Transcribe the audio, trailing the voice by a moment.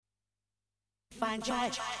Find joy,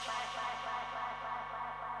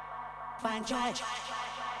 find joy,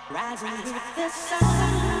 rising with the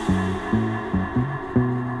sun.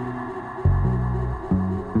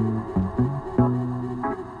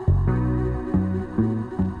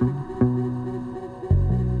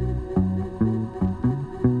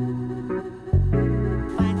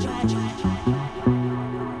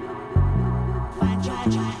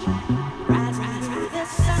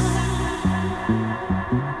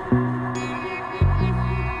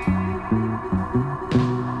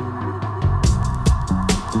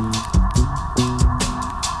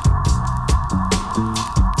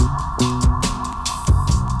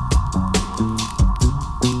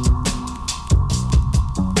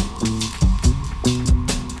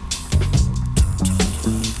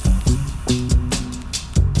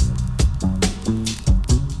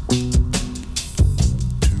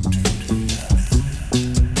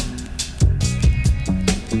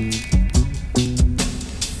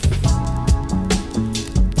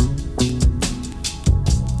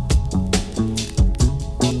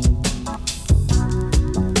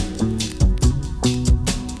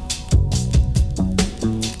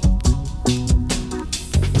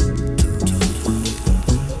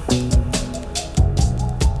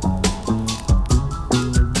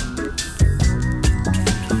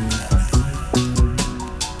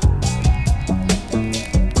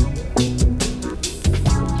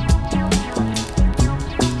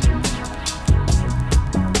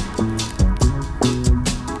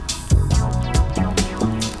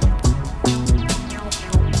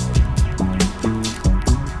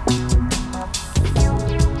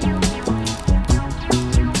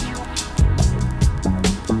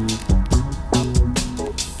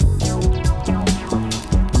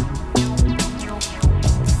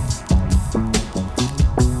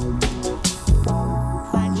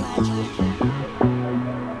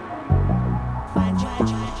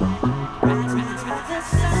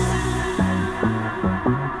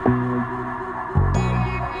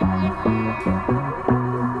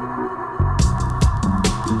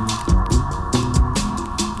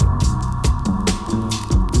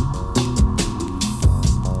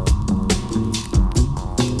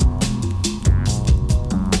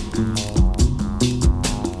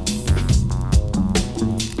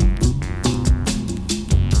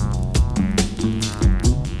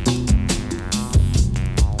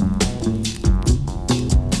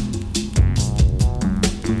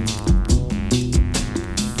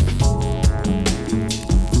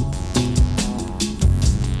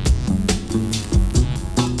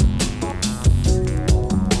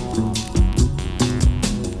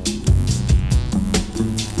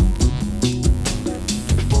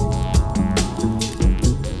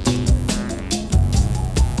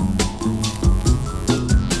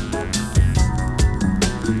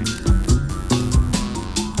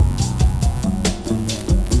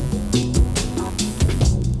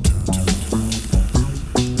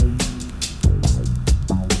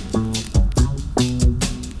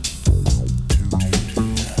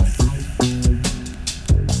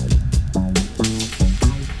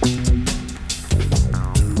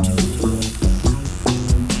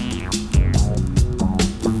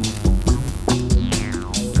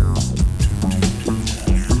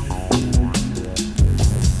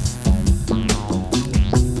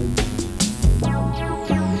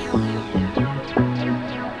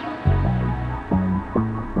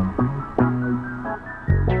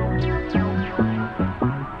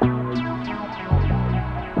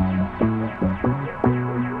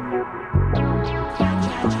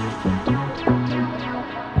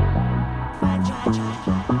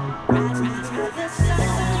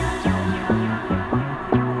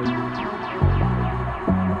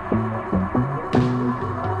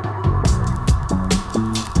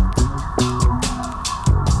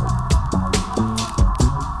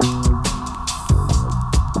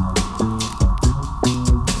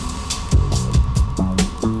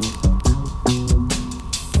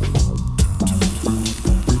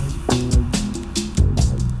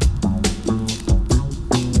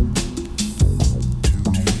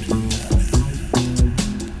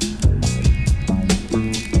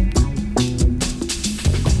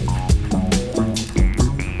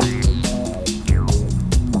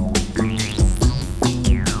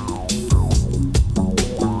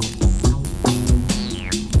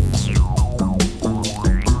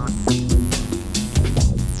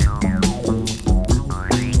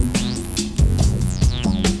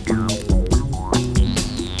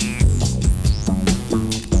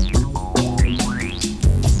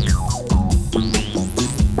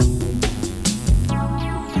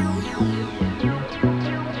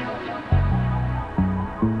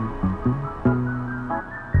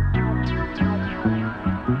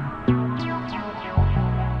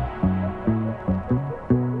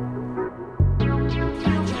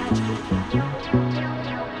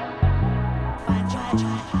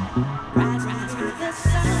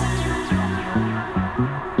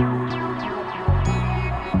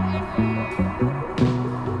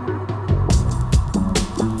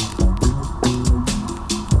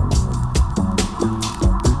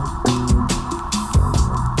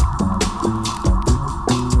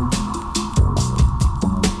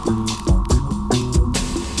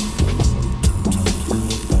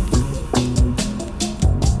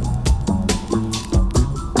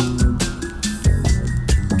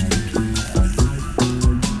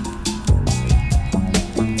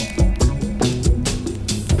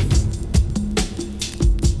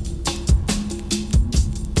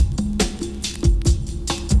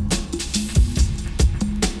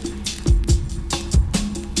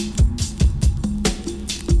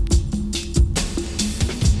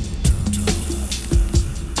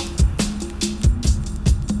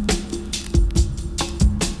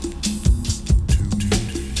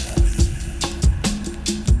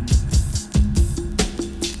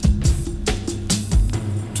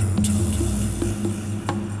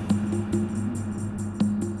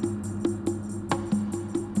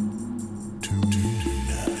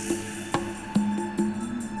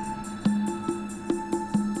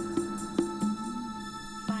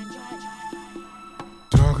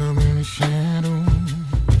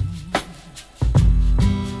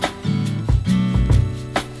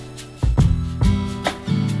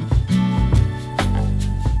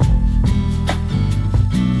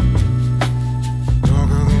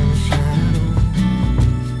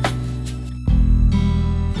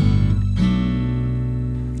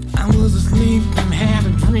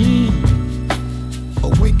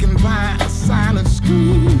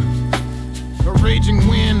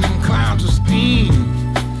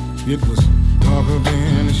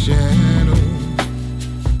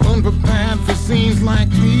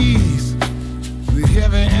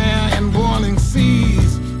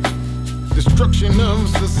 corruption of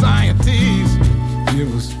societies. It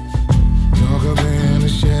was darker than a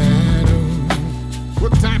shadow.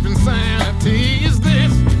 What type of insanity is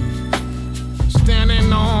this?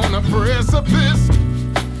 Standing on a precipice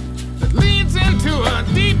that leads into a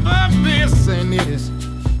deep abyss, and it is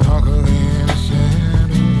darker than a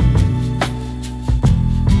shadow.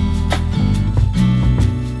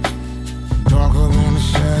 Darker than a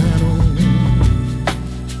shadow.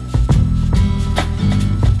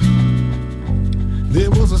 There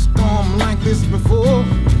was a storm like this before.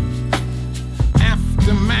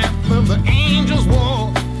 Aftermath of the angels'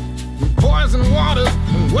 war, with poison waters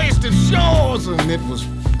and wasted shores, and it was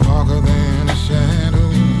darker than a shadow.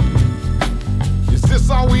 Is this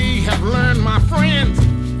all we have learned, my friends?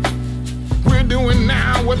 We're doing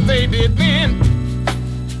now what they did then,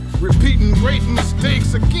 repeating great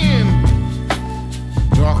mistakes again.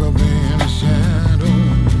 Darker than a shadow.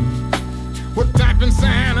 What type of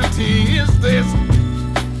insanity is this?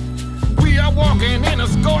 We are walking in a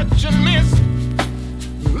scorching mist,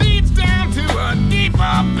 leads down to a deep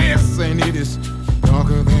abyss, and it is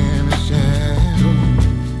darker than a shadow.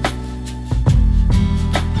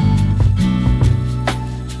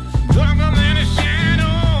 Darker than a shadow.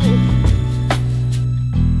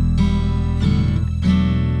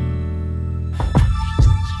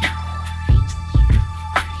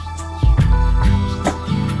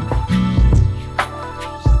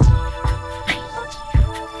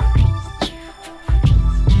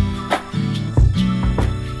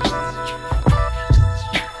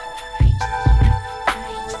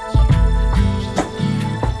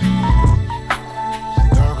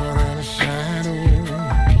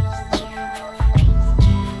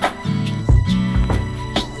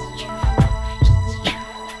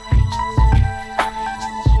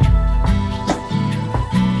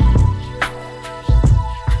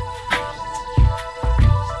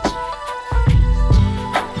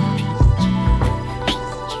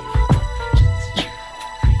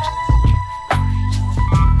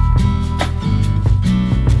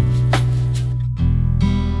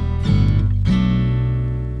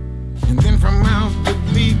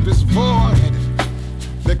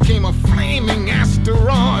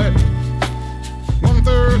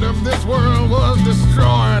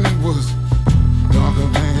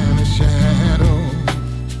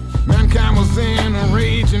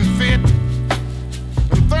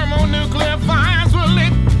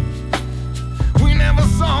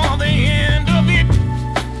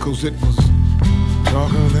 It was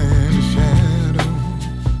darker than a shadow.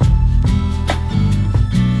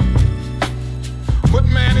 What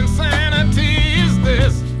mad insanity is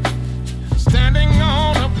this? Standing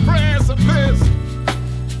on a precipice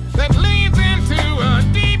that leads into a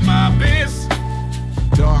deep abyss.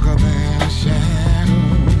 Darker than a shadow.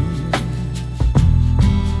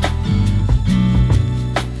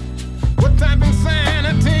 What type of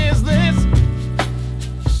insanity is this?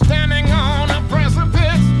 Standing on a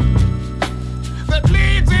precipice that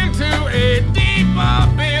leads into a deep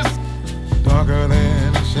abyss. Darker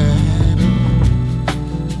than a shadow.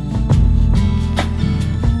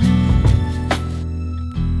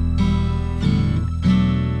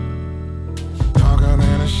 Darker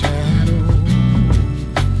than a shadow. Darker than a shadow.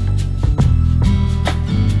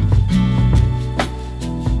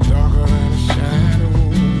 Darker than a shadow.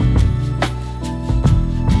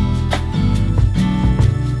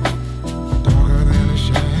 Darker than a shadow. Darker than a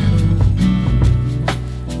shadow.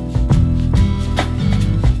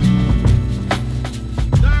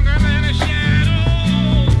 Darker than a shadow.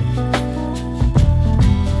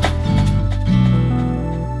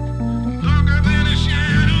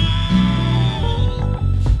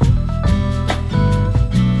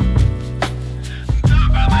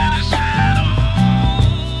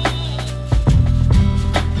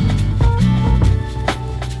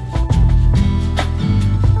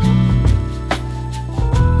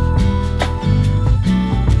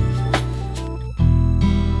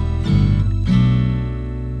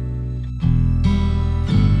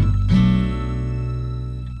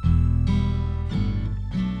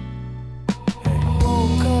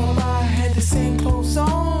 Woke up, I had the same clothes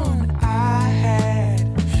on I had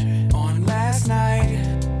on last night.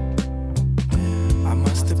 I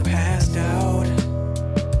must have passed out.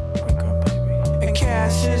 And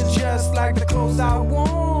cash is just like the clothes I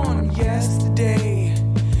worn yesterday.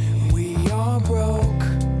 We all broke.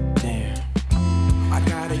 Damn. I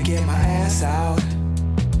gotta get my ass out.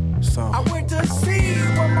 So I went to see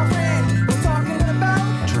what my friend was talking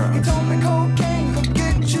about. Drugs. He told me cocaine could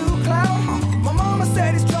get you clout. My mama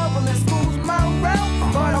said it's trouble in school's my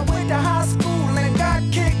route. But I went to high school and got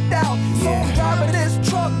kicked out. So I'm driving this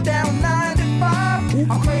truck down 95.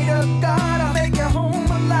 I pray to God I make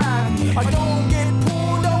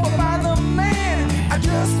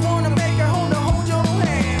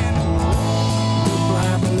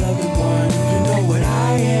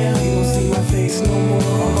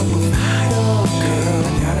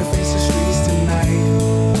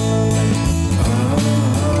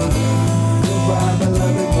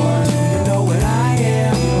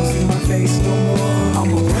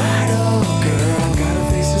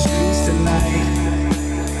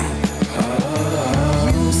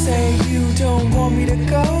say you don't want me to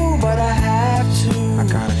go, but I have to. I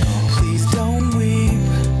gotta go. Please don't weep.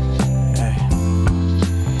 Hey,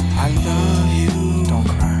 I love you. Don't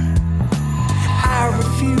cry. I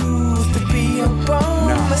refuse to be a bum,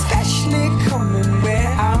 no. Especially coming where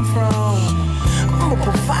I'm from. I'm a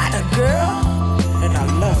provider, girl, and I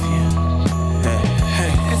love you. Hey,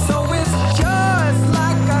 hey. And so it's just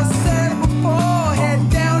like I said before. Head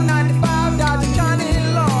down 95, dodging Johnny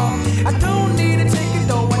Law. I don't need a ticket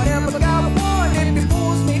though, I never got one. If he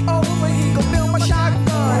pulls me over, he gon' fill my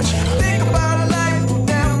shotgun. Think about life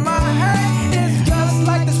down my head. It's just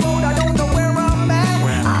like this road, I don't know where I'm at.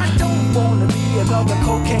 I don't wanna be another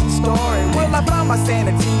cocaine story. Will I find my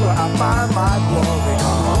sanity where I find my glory?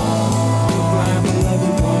 Goodbye,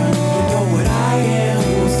 beloved one. You know what I am.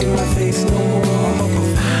 You won't see my face no more. I'm a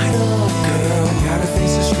provider, girl. Gotta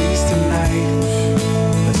face the streets tonight.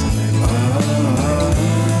 Listen, baby.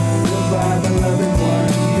 Goodbye, beloved one.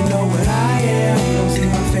 You know what I am. You don't see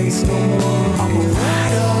my face no more. I'm a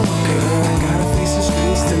rider, girl. Gotta face the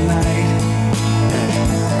streets tonight.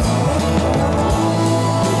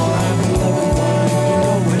 Goodbye, beloved one. You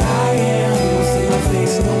know what I am. You don't see my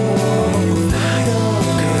face no more. I'm a rider,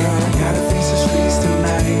 girl. Gotta face the streets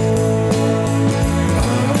tonight.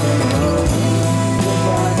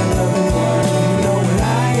 Goodbye, beloved one. You know what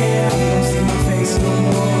I am. You don't see my face no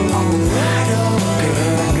more. I'm a rider,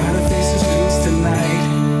 girl. Gotta face the streets tonight.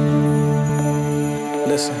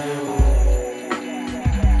 Listen.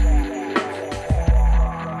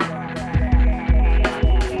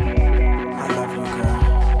 I love you, girl.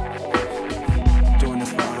 Doing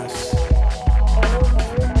this for us.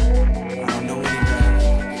 I don't know any better.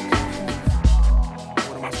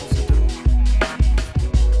 What am I supposed to do?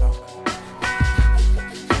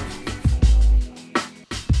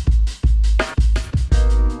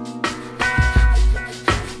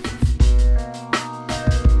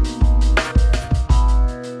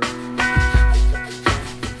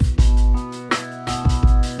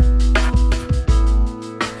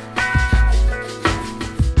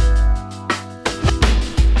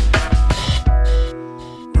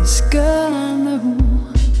 This girl I know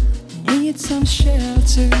needs some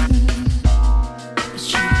shelter, but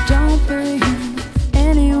she don't believe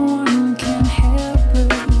anyone can help her.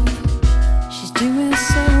 She's doing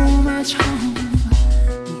so much harm,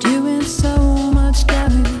 doing so much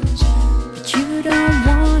damage, but you don't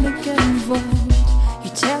wanna get involved. You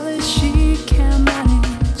tell her she can't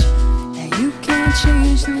manage, that you can't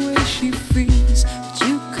change the way she feels, but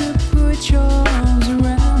you could put your arms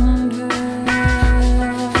around her.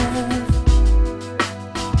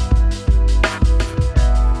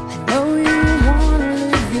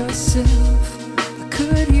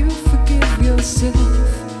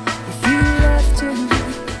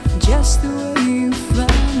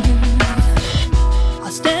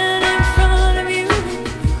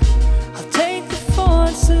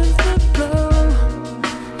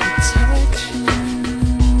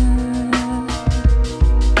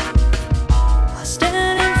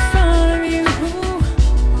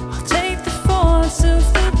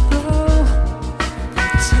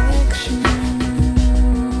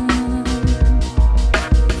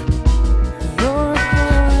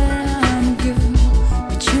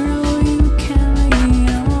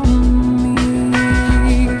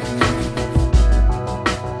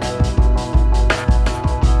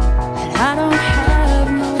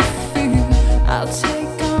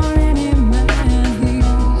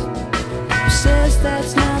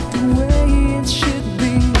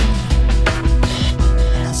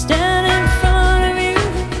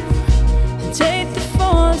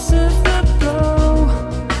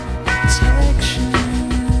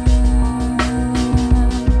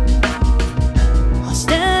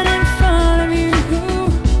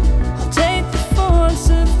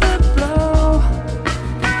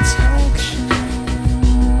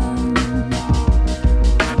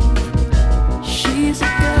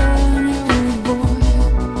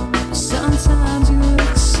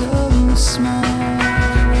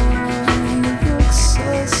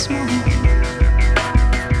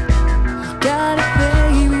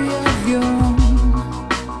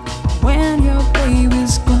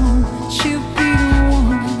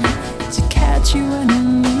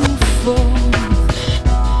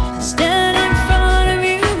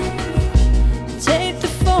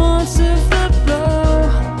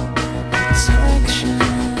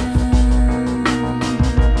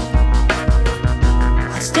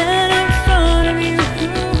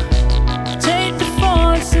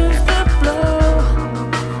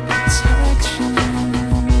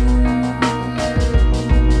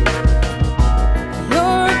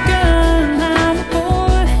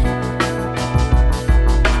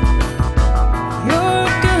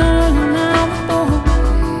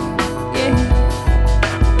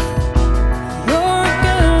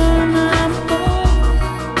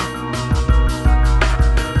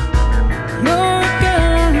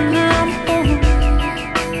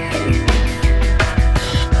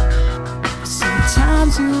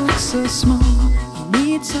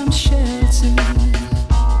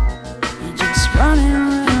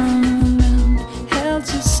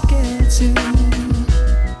 too.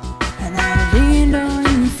 And I leaned on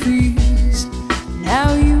your fears.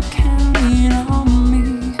 Now you can lean on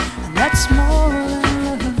me, and that's more than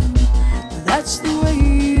love. That's the way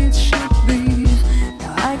it should be.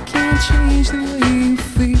 Now I can't change the way you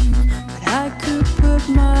feel, but I could put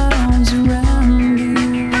my arms around you.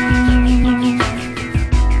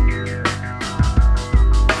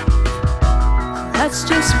 That's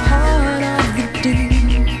just part of the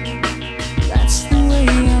deal. That's the way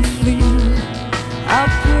I feel.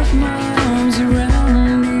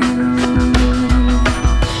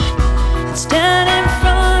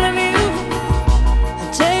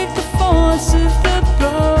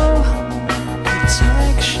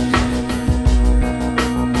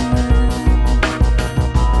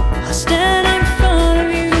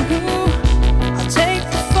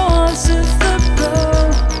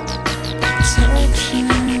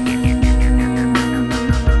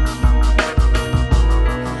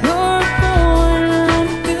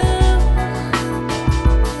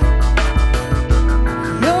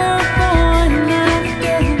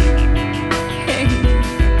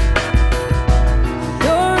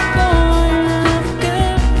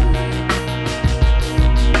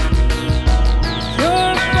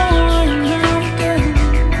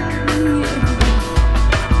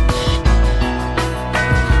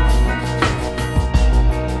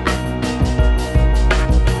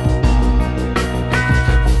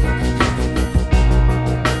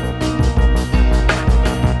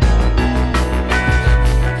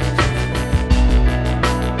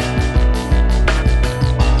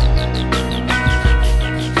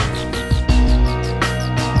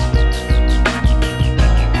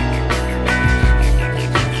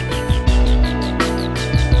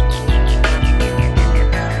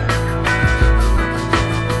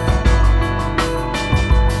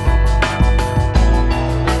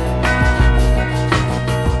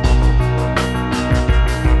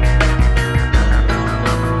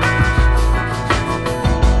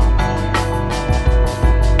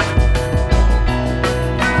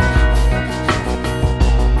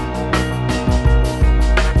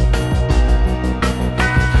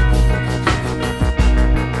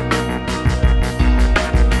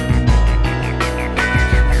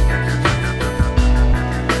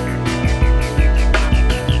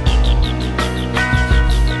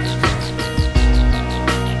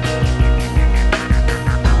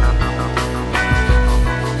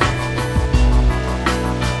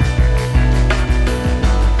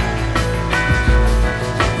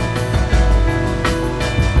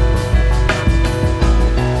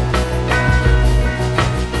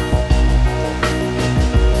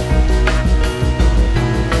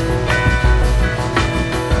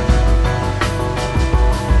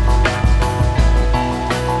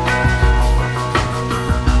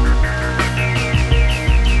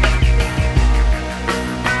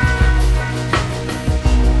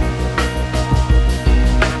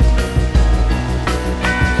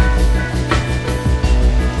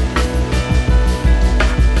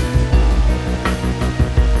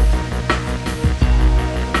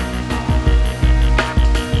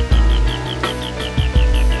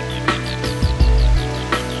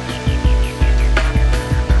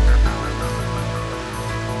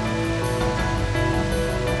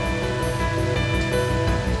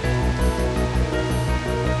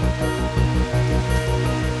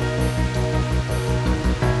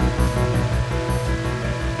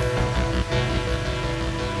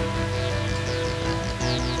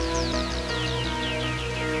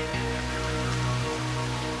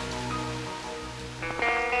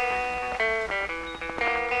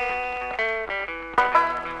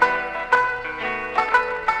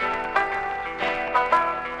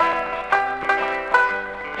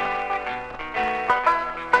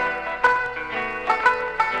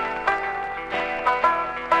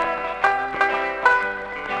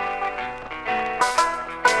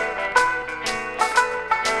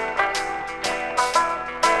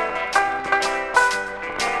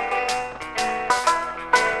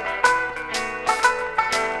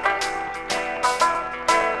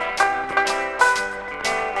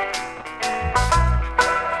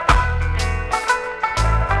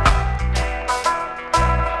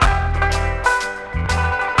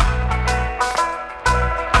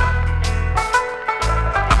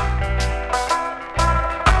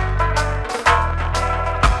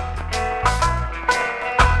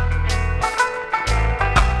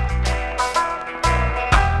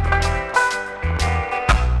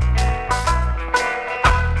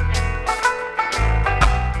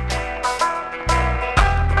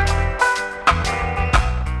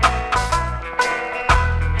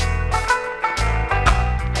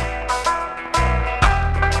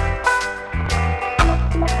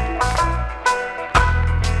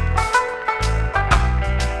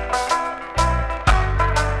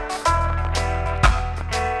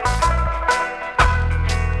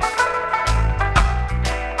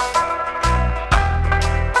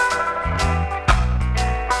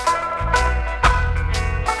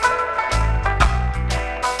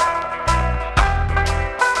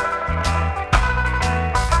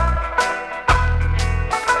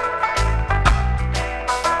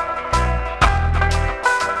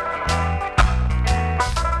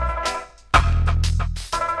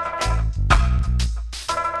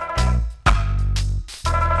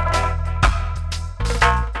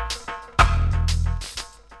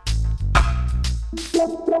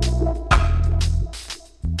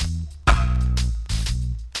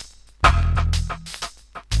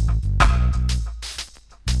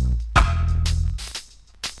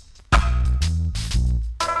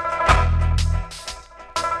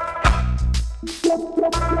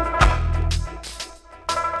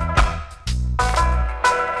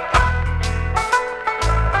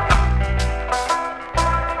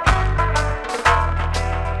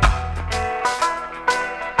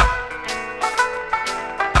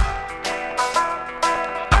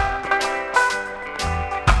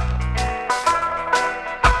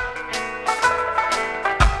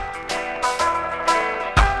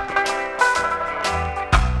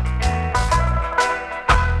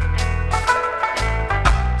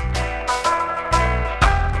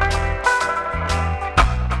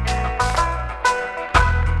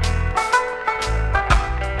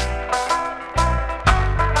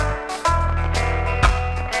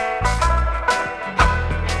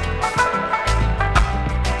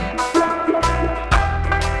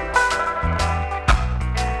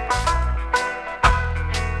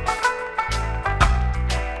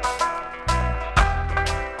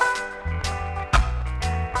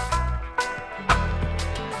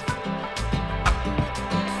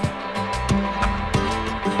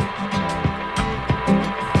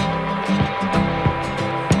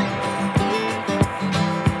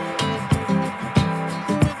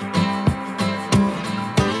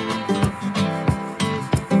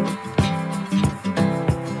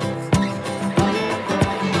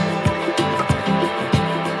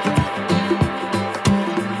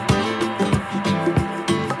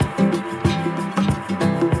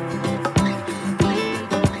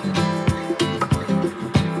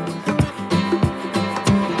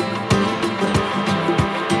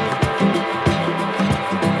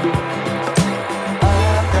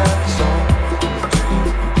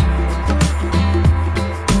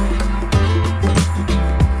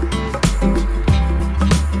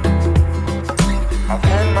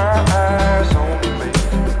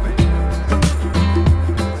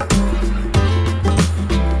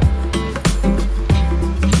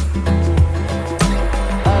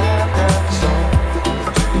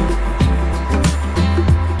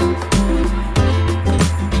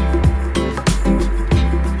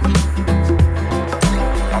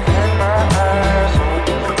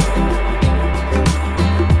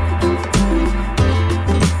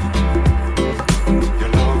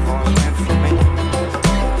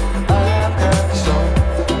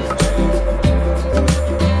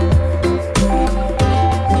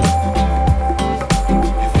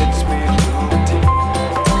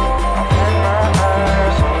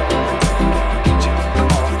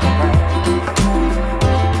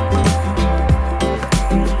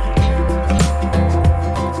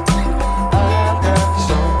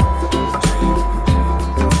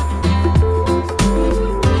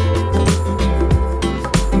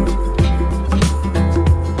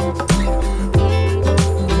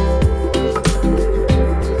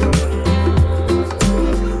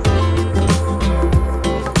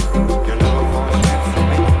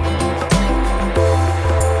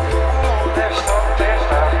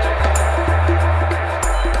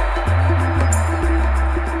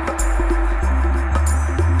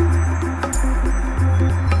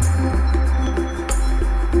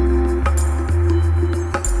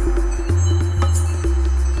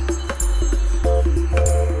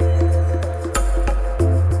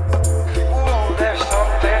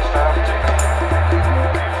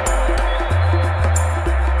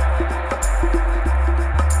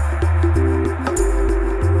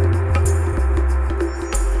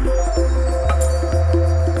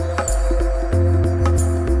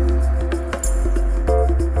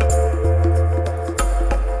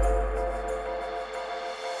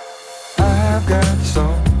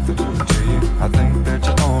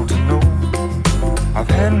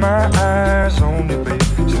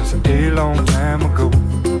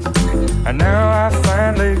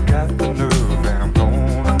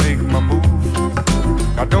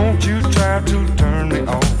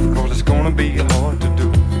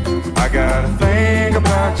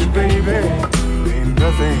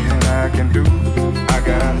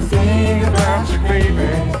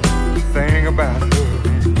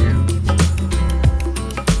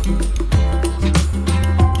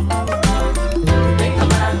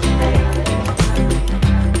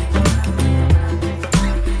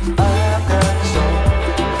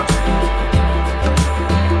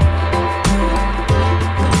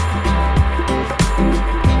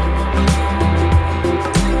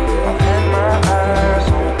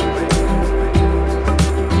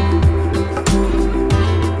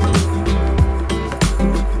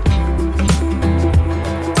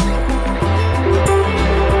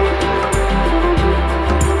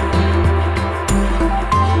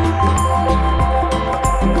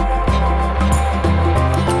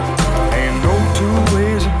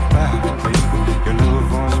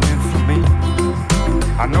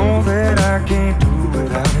 I can't do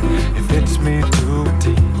without it. It fits me to a T.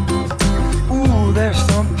 Ooh, there's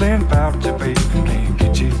something about you, baby, can't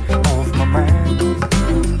get you off my mind.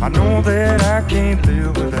 I know that I can't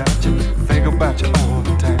live without you. Think about you all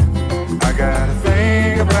the time. I gotta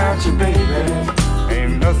think about you, baby.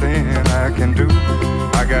 Ain't nothing I can do.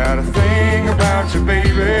 I gotta think about you,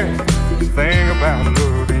 baby. Think about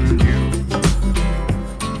loving you.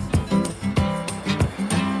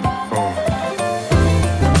 Oh.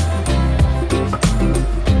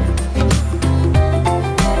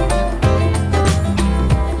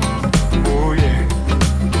 Oh yeah.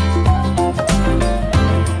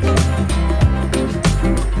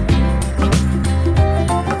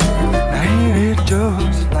 Now ain't it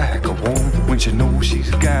just like a woman when she knows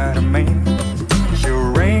she's got a man?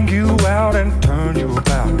 She'll wring you out and turn you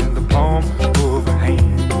about in the palm of her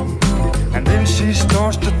hand. And then she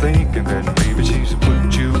starts to thinking that maybe she's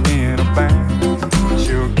put you in a bind.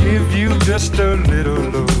 She'll give you just a little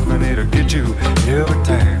love and it'll get you every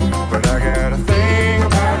time. But I gotta think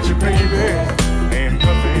about you, baby. Ain't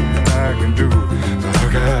nothing I can do. But I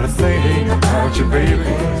gotta think about you,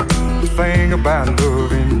 baby. Think about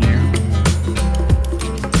loving you.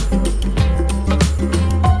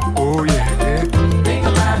 Oh yeah, yeah. Think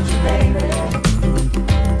about you, baby.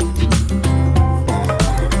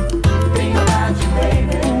 Think about you,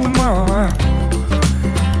 baby. Oh my.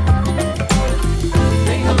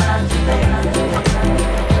 Think about you, baby.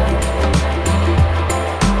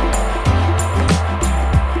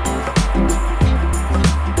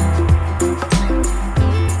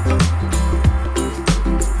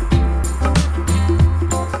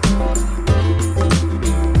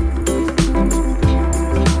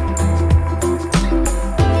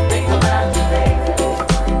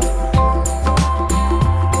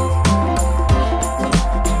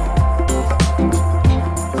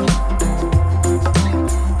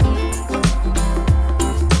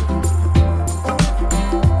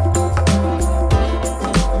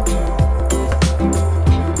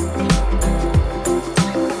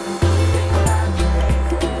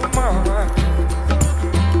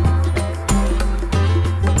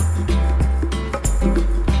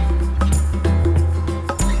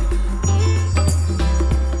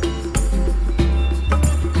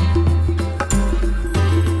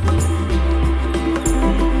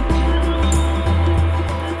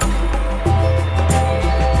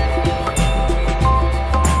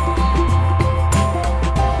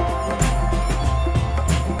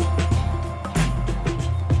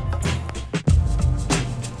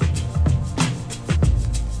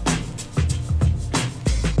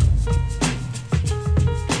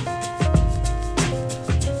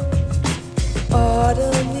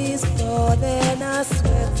 Autumn is falling, I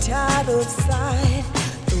swept out of sight.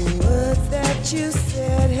 The words that you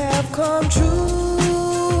said have come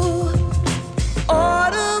true.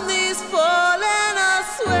 Autumn is falling, I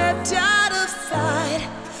swept out of sight.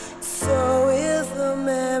 So is the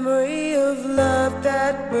memory of love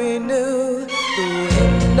that we knew. The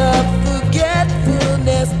wind of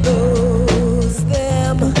forgetfulness blows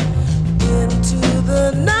them into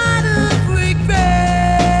the night of regret.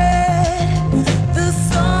 The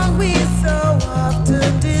song we so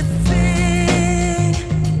often did sing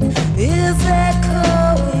is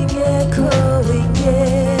echoing, echoing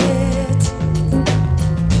yet.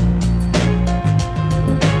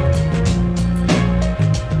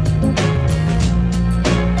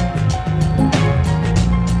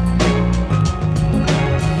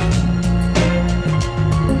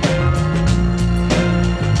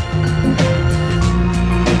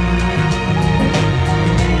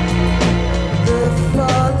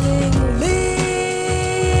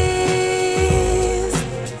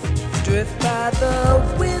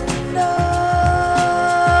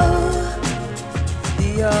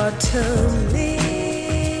 Autumn leaves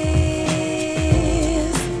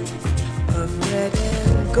of red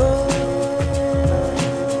and gold.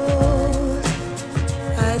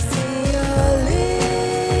 I see your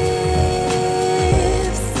lips,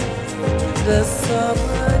 the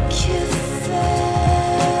summer kisses,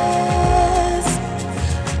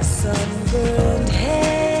 sunburned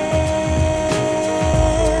hands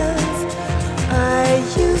I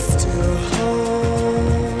used to hold.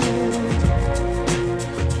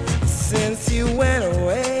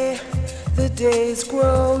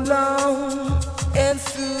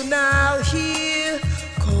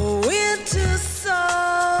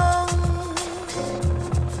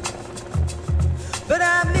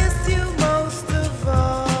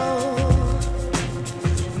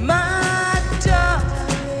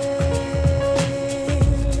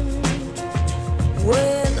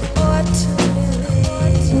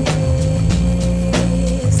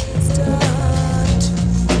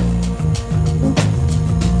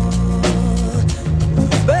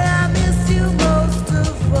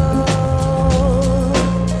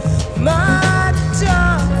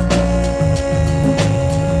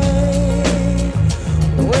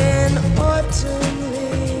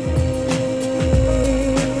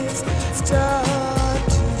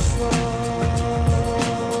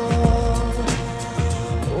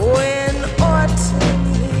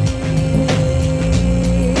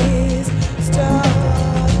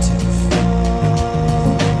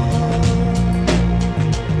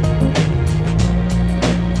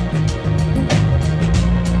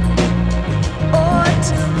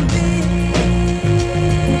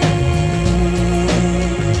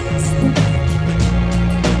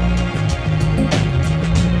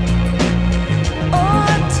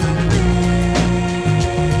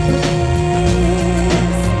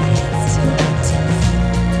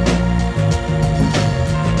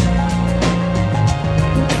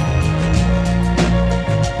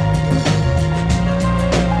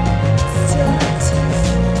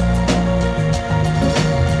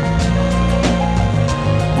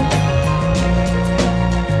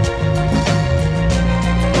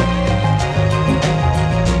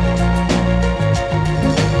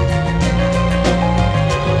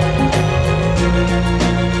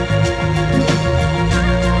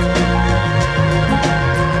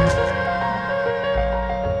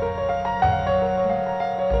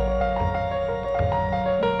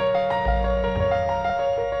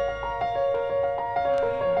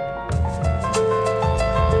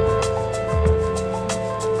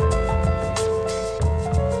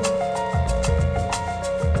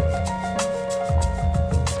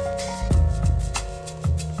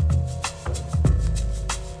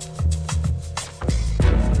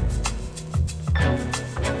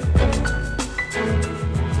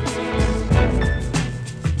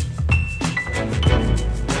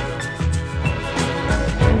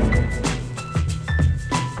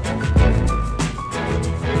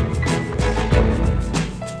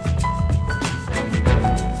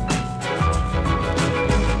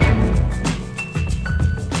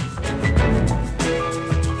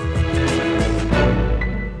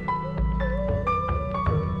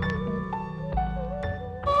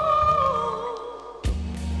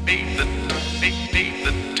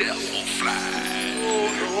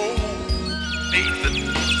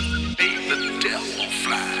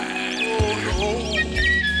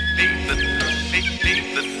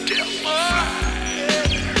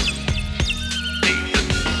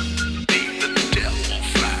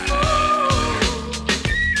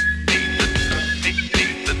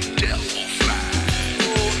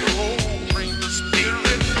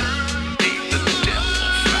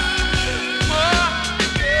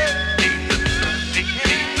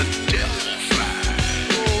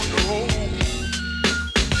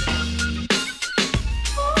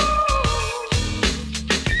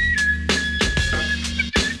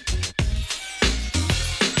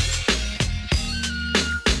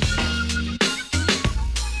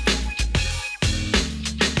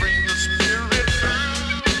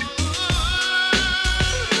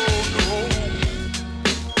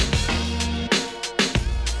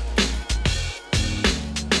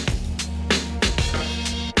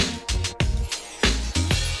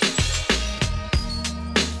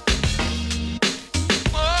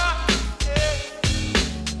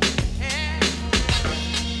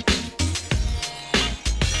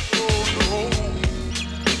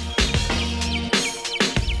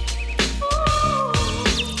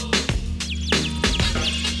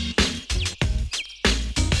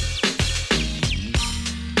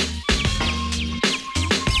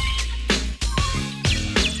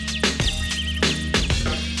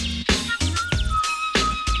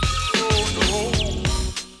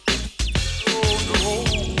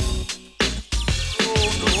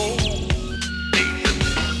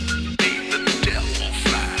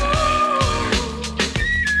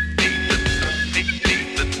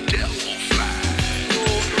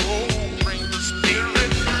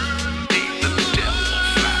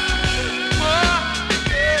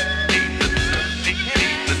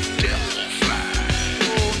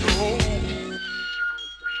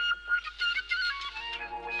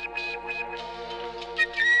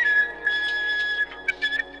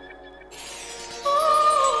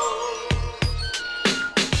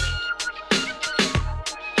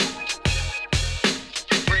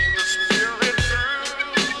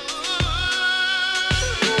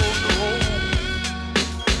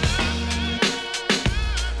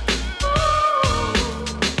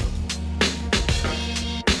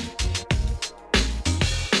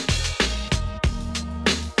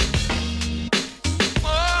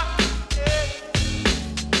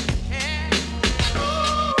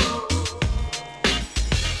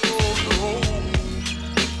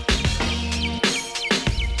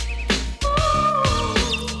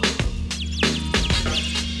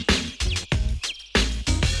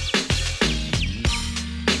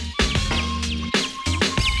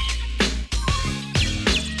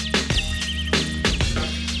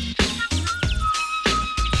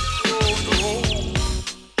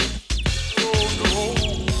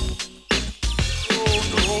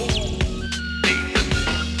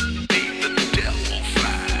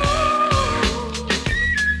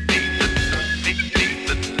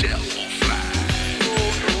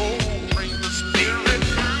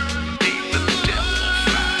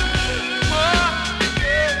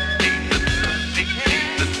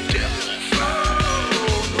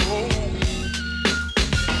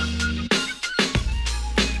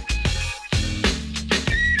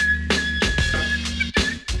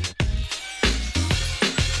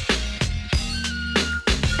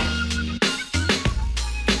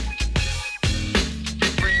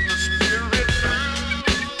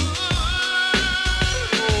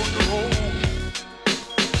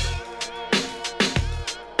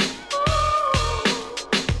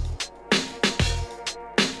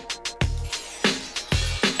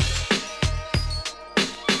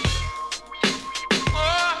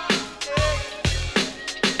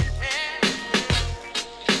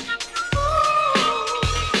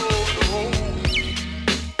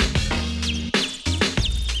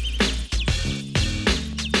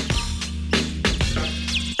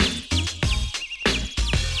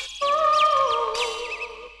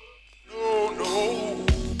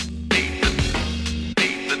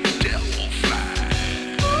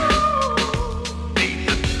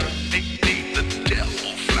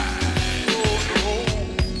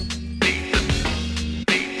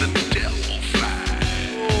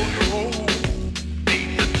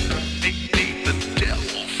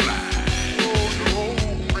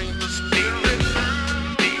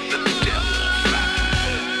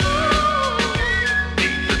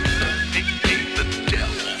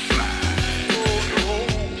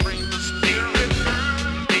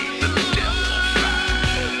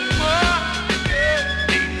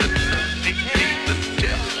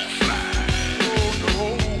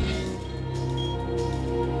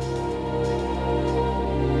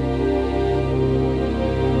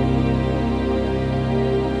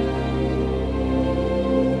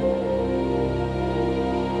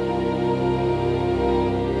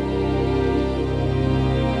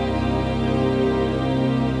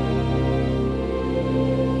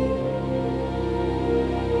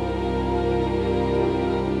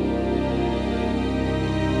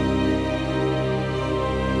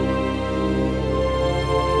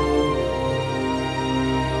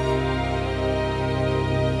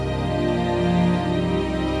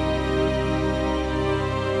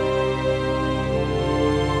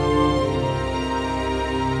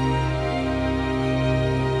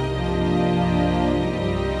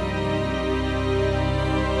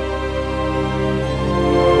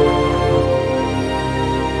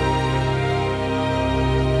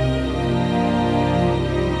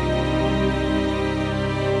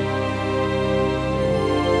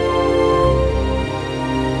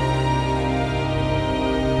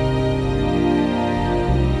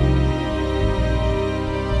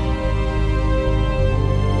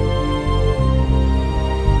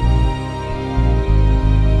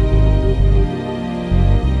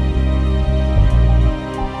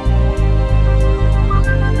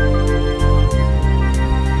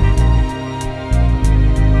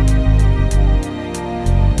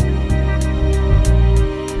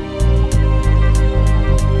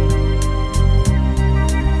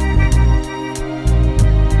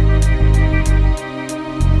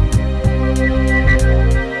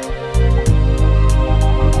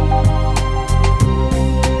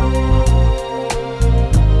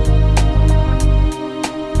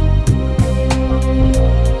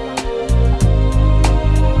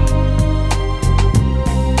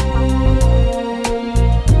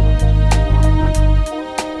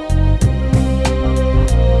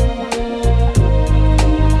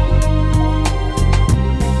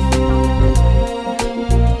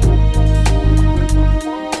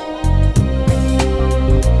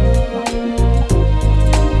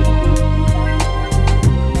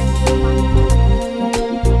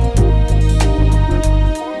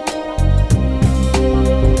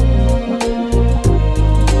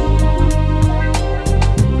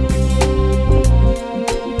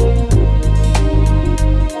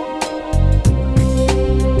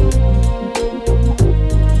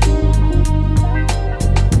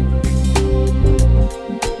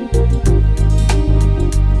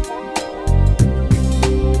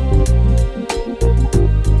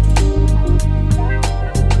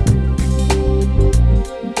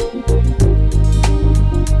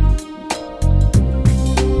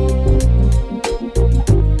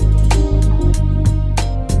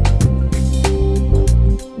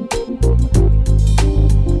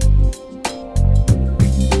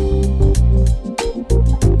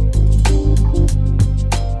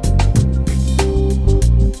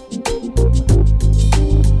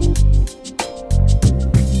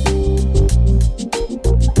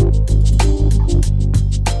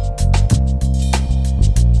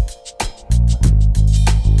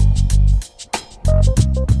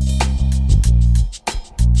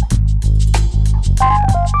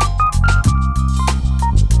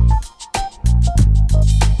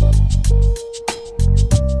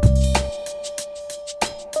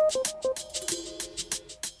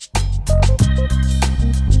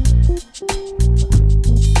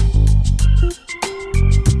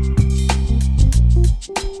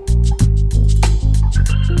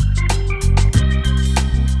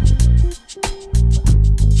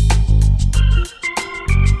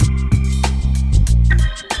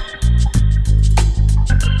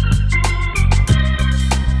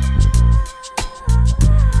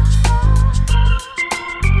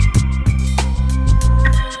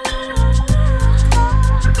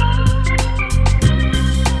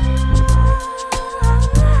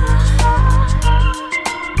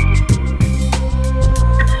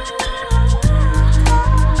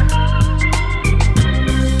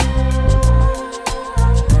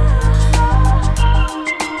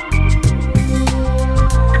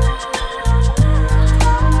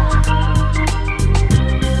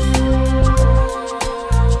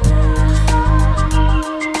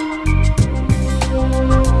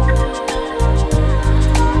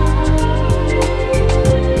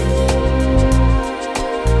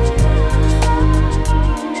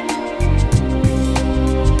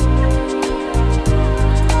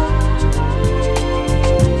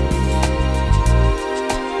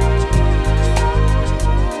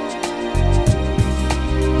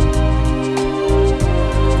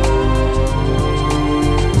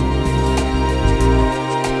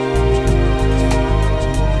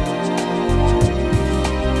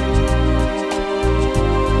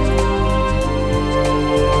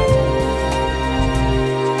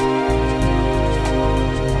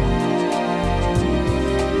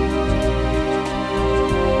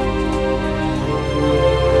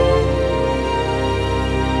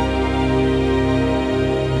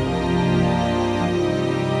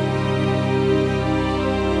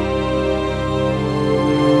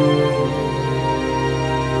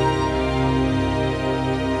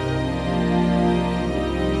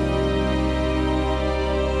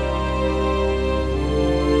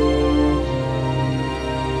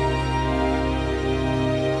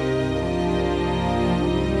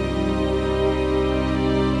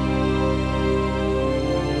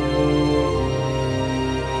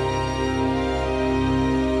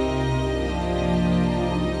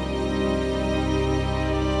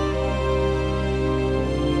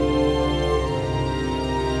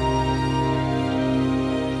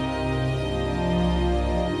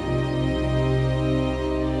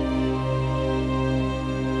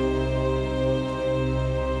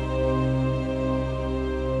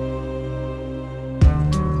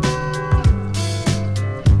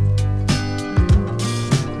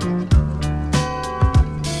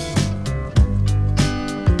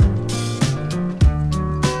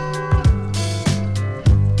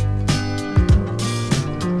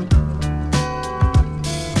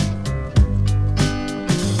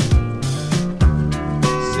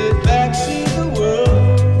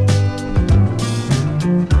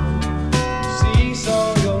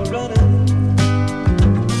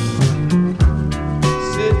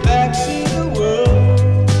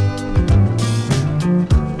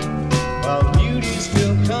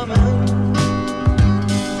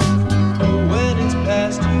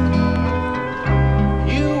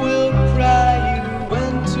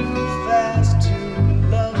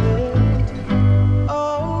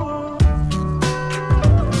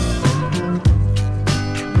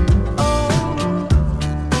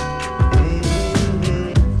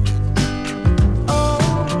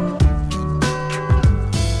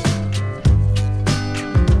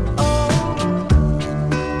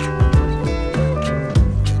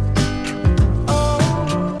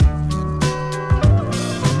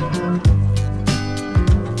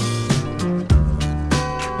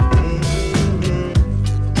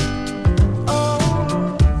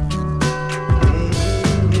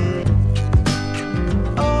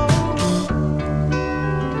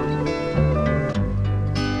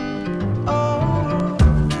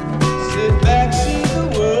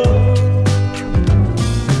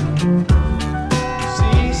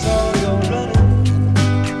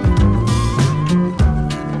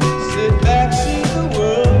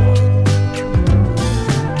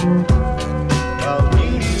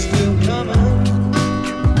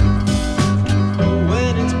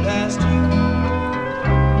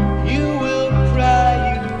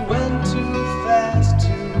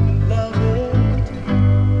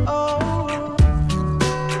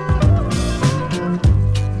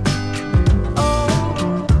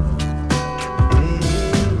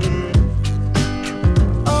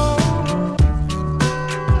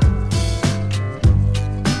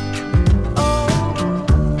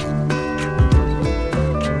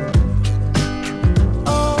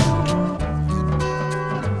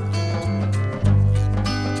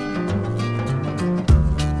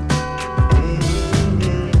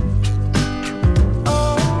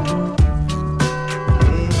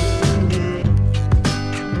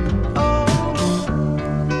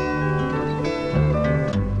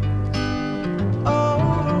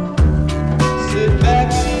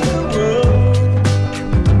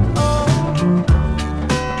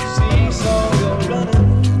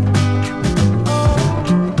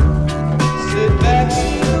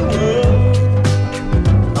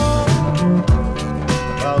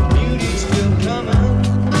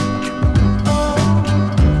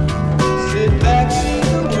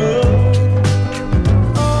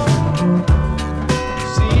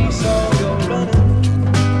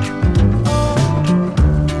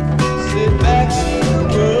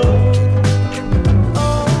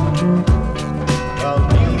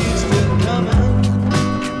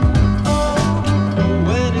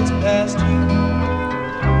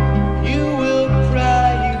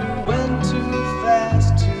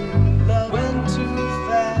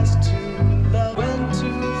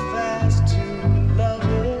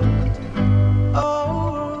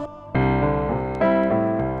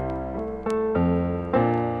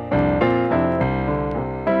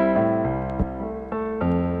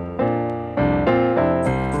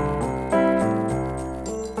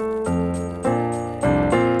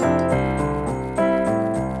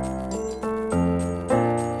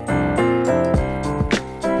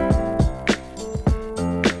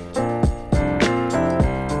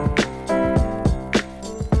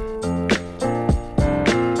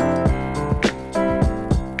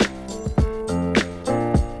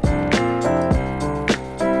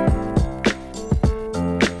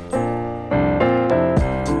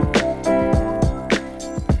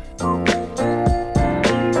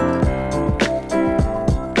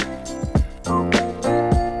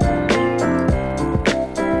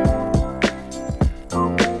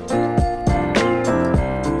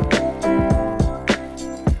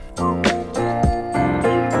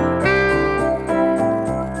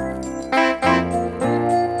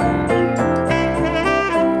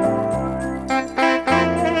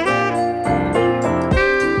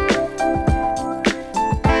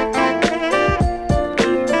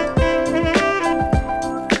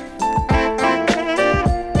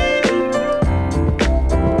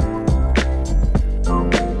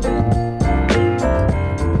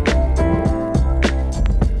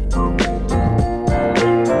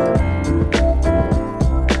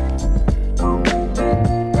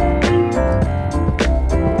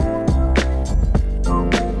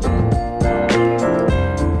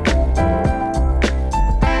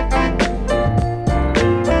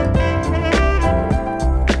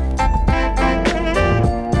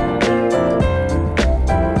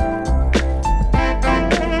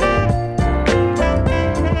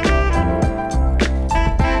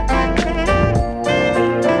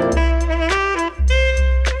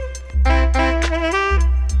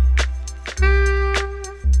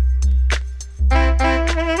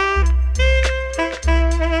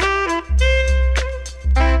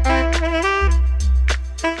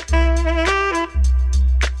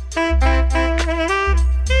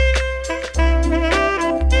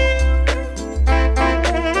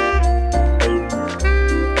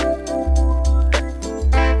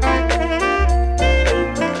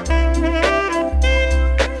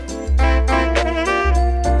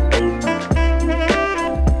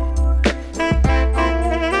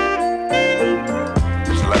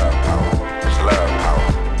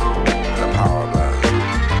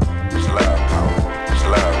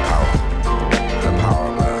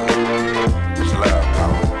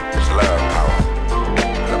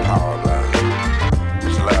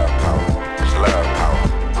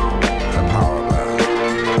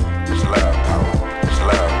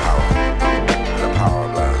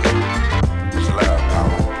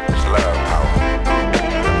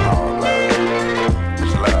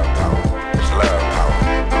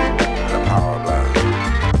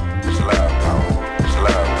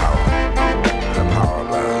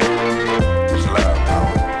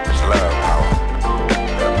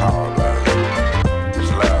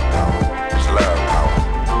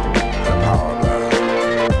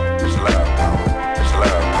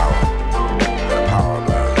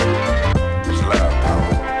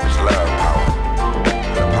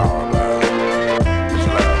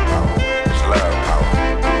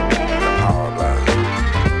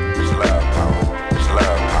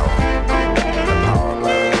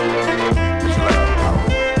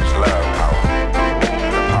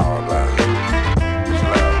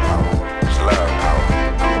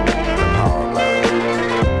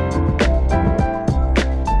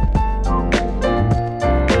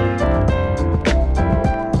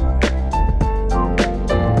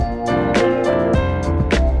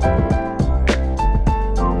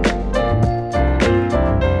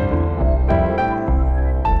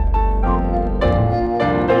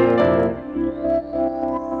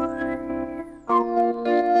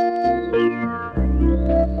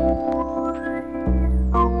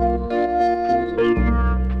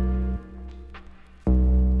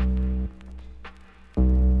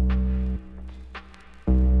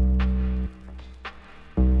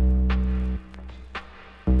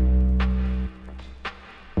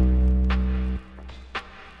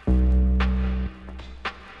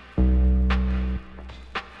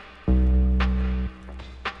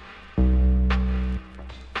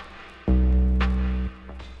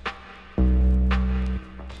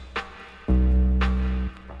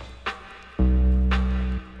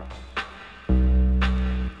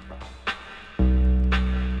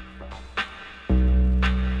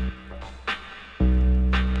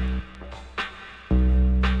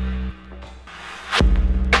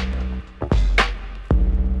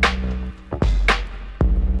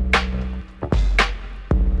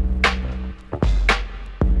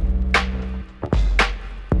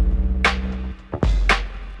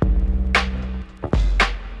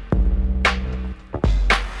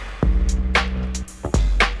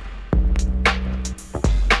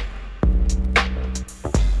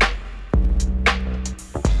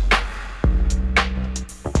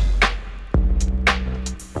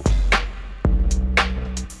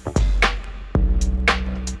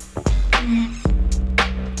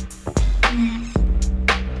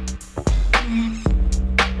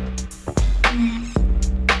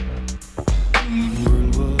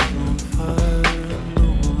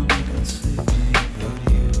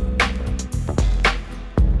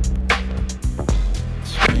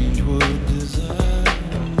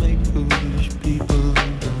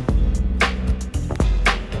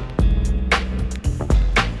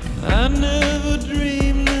 never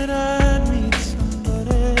dreamed that I'd meet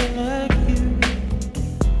somebody like you.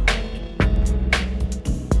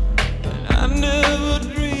 And I never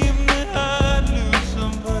dreamed that I'd lose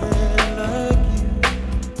somebody like you.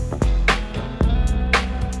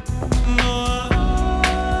 No,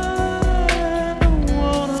 I don't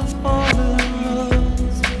wanna fall in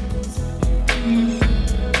love.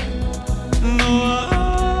 No, I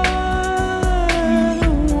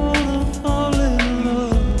don't wanna fall in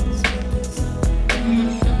love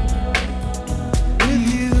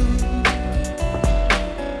with you.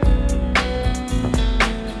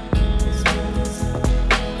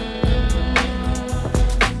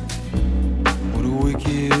 What a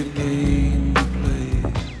wicked game to play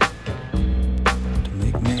to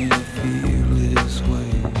make me feel this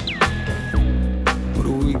way. What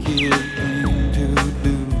a wicked thing to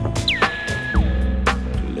do to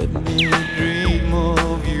let me dream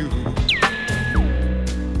of you.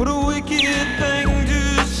 What a wicked thing